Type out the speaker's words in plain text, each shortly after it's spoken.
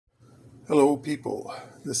Hello, people.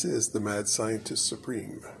 This is the Mad Scientist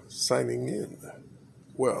Supreme signing in.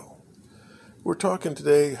 Well, we're talking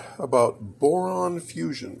today about boron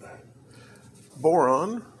fusion.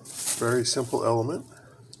 Boron, very simple element,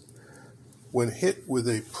 when hit with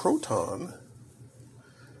a proton,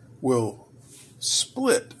 will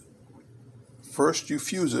split. First, you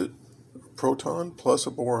fuse it, a proton plus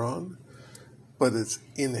a boron, but it's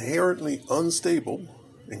inherently unstable,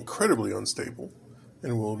 incredibly unstable,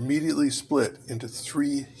 and will immediately split into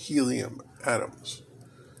 3 helium atoms.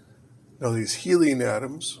 Now, these helium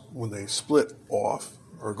atoms, when they split off,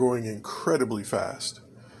 are going incredibly fast,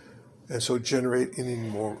 and so generate an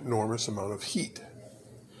enormous amount of heat.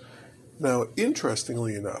 Now,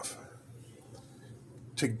 interestingly enough,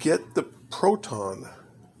 to get the proton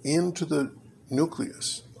into the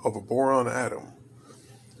nucleus of a boron atom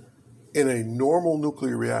in a normal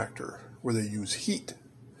nuclear reactor where they use heat,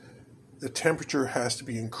 the temperature has to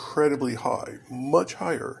be incredibly high, much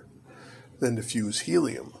higher than to fuse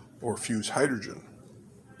helium or fuse hydrogen.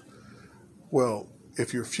 Well,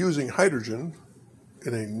 if you're fusing hydrogen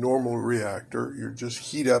in a normal reactor, you just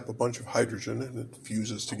heat up a bunch of hydrogen and it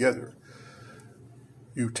fuses together.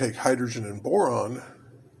 You take hydrogen and boron,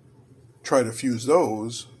 try to fuse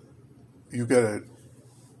those, you get a,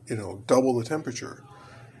 double the temperature.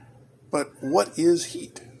 But what is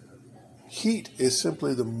heat? Heat is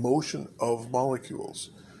simply the motion of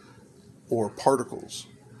molecules or particles.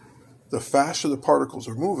 The faster the particles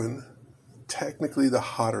are moving, technically the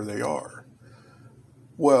hotter they are.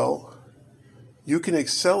 Well, you can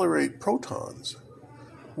accelerate protons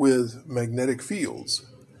with magnetic fields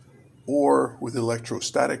or with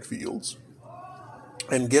electrostatic fields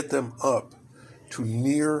and get them up to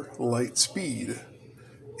near light speed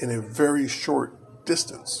in a very short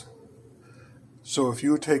distance. So if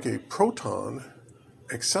you take a proton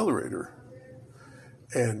accelerator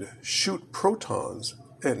and shoot protons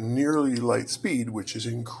at nearly light speed, which is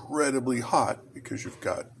incredibly hot because you've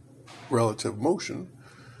got relative motion,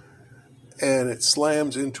 and it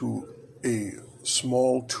slams into a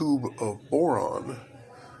small tube of boron,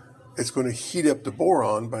 it's going to heat up the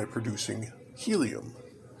boron by producing helium.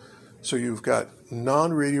 So you've got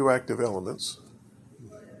non-radioactive elements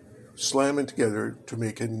slamming together to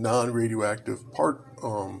make a non-radioactive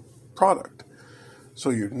product. So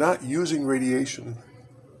you're not using radiation,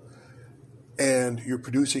 and you're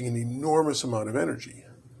producing an enormous amount of energy.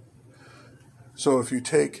 So if you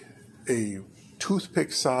take a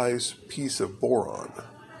toothpick-size piece of boron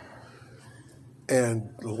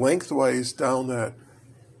and lengthwise down that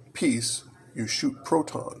piece, you shoot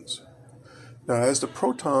protons. Now, as the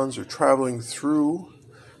protons are traveling through,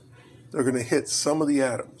 they're going to hit some of the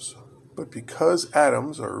atoms. But because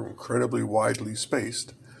atoms are incredibly widely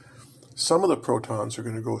spaced, some of the protons are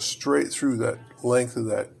going to go straight through that length of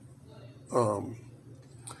that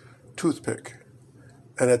toothpick.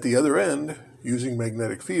 And at the other end, using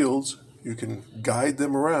magnetic fields, you can guide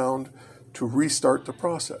them around to restart the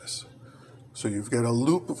process. So you've got a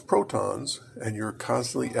loop of protons, and you're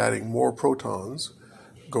constantly adding more protons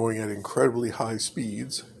going at incredibly high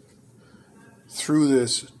speeds through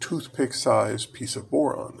this toothpick-sized piece of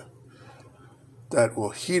boron that will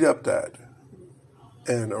heat up that.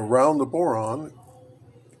 And around the boron,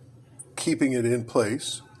 keeping it in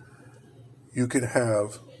place, you can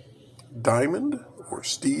have diamond or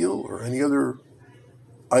steel or any other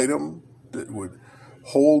item that would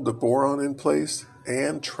hold the boron in place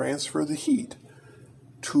and transfer the heat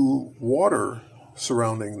to water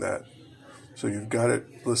surrounding that. So you've got it,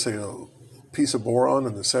 let's say a piece of boron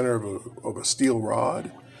in the center of a steel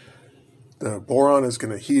rod. The boron is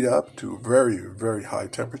going to heat up to very, very high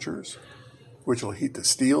temperatures, which will heat the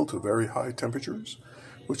steel to very high temperatures,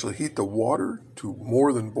 which will heat the water to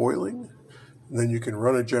more than boiling. And then you can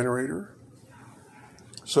run a generator.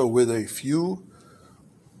 So with a few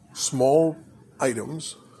small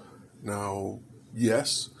items, now,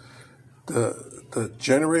 yes, the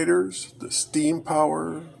generators, the steam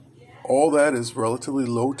power, all that is relatively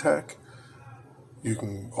low tech. You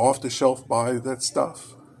can off the shelf buy that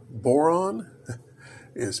stuff. Boron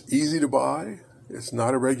is easy to buy. It's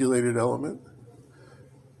not a regulated element.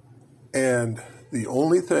 And the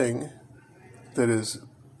only thing that is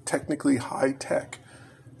technically high tech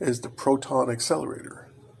is the proton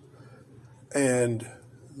accelerator. And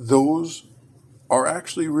those are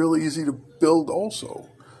actually really easy to build also.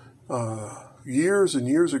 Years and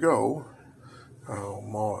years ago,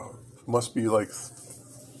 must be like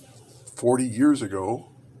 40 years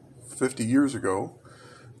ago, 50 years ago,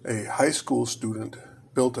 a high school student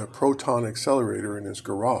built a proton accelerator in his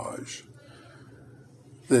garage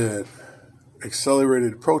that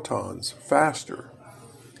accelerated protons faster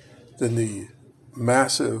than the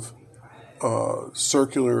massive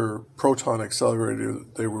circular proton accelerator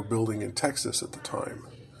that they were building in Texas at the time.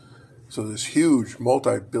 So this huge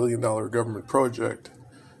multi-billion-dollar government project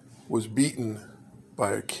was beaten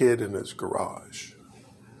by a kid in his garage.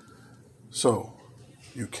 So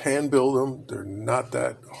you can build them. They're not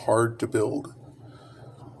that hard to build.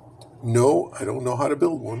 No, I don't know how to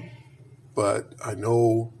build one, but I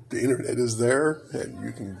know the internet is there and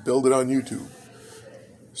you can build it on YouTube.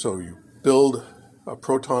 So you build a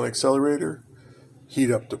proton accelerator, heat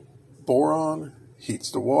up the boron, heats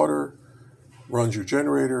the water, runs your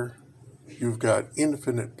generator. You've got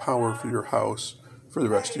infinite power for your house for the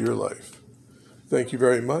rest of your life. Thank you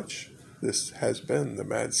very much. This has been the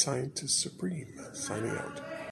Mad Scientist Supreme, signing out.